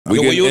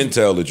We get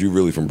intel that you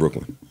really from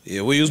Brooklyn.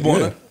 Yeah, where you was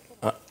born at?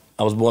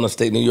 I was born in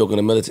upstate New York in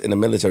a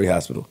military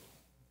hospital.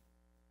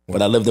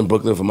 But I lived in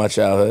Brooklyn for my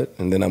childhood,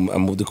 and then I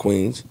moved to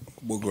Queens.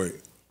 What grade?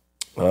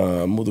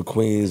 I moved to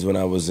Queens when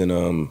I was in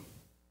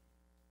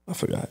I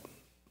forgot.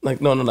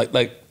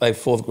 Like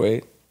fourth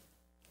grade.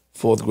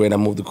 Fourth grade, I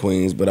moved to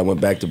Queens, but I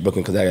went back to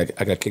Brooklyn because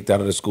I got kicked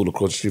out of the school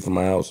across the street from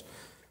my house,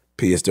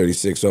 PS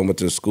 36. So I went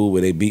to the school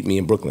where they beat me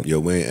in Brooklyn. Yo,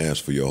 we ain't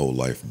asked for your whole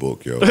life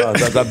book, yo. No,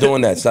 stop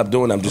doing that. Stop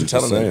doing that. I'm just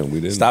telling them.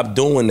 We didn't. Stop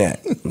doing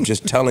that. I'm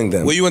just telling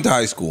them. Where you went to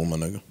high school, my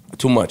nigga?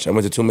 Too much. I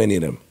went to too many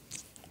of them.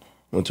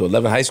 I went to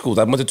 11 high schools.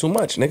 I went to too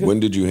much, nigga.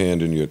 When did you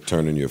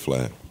turn in your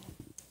flag?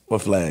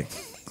 What flag?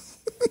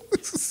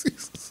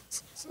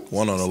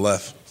 One on the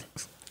left.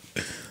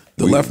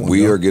 The left one.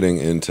 We are getting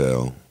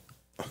intel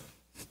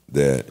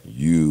that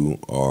you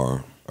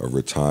are a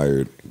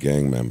retired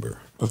gang member.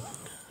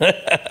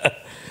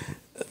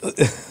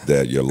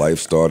 That your life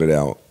started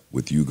out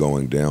with you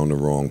going down the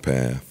wrong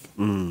path.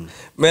 Man,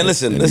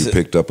 listen. You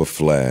picked up a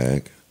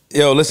flag.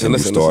 Yo, listen. You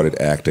started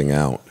acting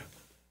out.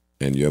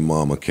 And your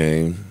mama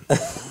came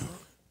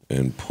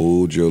and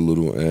pulled your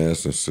little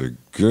ass and said,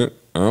 "Get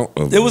out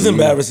of here." It was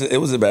embarrassing. It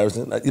was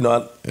embarrassing.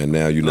 And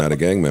now you're not a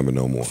gang member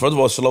no more. First of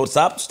all,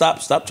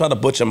 stop trying to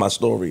butcher my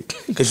story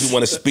because you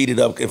want to speed it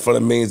up in front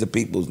of millions of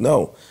people.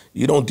 No,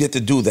 you don't get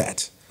to do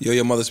that. Yo,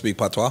 your mother speak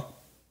patois?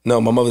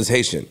 No, my mother's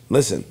Haitian.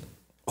 Listen,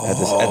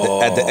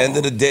 at the end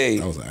of the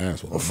day, I was an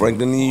asshole. On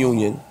Franklin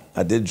Union,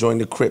 I did join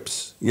the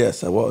Crips.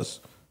 Yes, I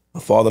was. My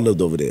father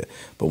lived over there.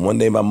 But one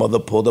day my mother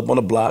pulled up on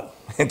the block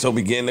and told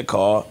me get in the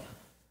car.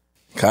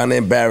 Kind of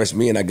embarrassed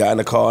me, and I got in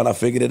the car and I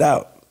figured it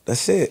out.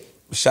 That's it.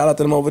 Shout out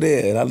to them over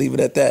there, and I'll leave it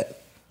at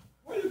that.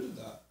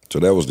 So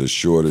that was the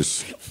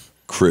shortest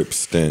Crip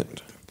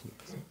stint.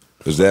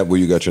 Is that where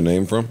you got your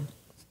name from?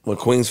 What,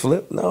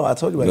 QueenzFlip? No, I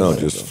told you. No,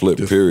 just Flip,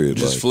 period.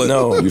 Just Flip.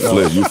 No. You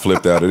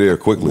flipped out of there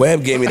quickly.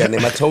 Webb gave me that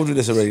name. I told you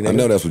this already. Nigga. I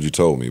know that's what you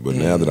told me, but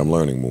now that I'm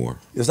learning more.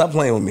 Yo, stop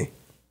playing with me.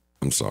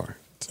 I'm sorry.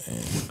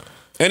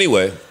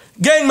 Anyway.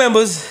 Gang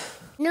members.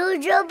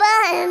 New Joe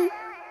Budden.